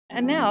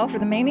And now for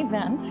the main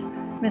event,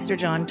 Mr.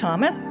 John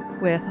Thomas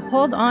with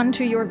Hold On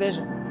to Your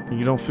Vision.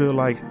 You don't feel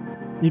like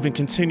even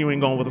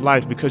continuing on with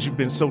life because you've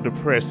been so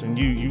depressed and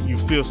you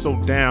feel so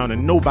down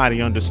and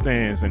nobody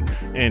understands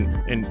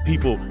and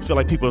people feel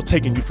like people are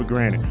taking you for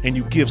granted and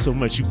you give so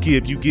much, you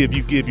give,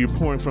 you're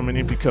pouring from an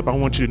empty cup. I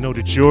want you to know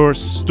that your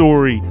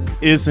story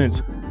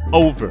isn't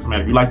over.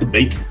 Man, if you like to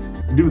bake,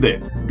 do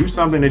that. Do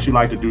something that you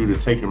like to do to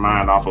take your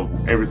mind off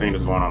of everything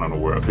that's going on in the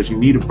world, because you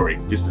need a break.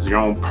 This is your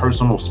own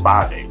personal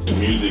spa day. The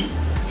music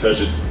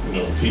touches,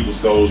 people's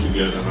souls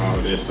together and all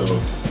of that. So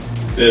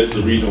that's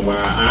the reason why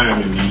I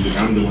am in music.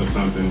 I'm doing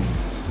something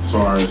as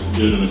far as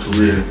building a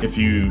career. If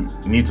you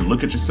need to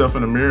look at yourself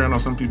in the mirror, I know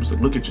some people say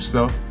look at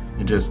yourself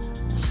and just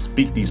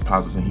speak these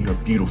positive things. You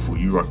are beautiful,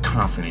 you are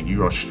confident,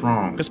 you are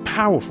strong. It's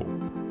powerful.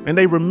 And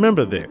they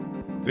remember that.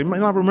 They might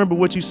not remember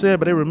what you said,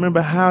 but they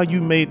remember how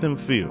you made them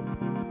feel.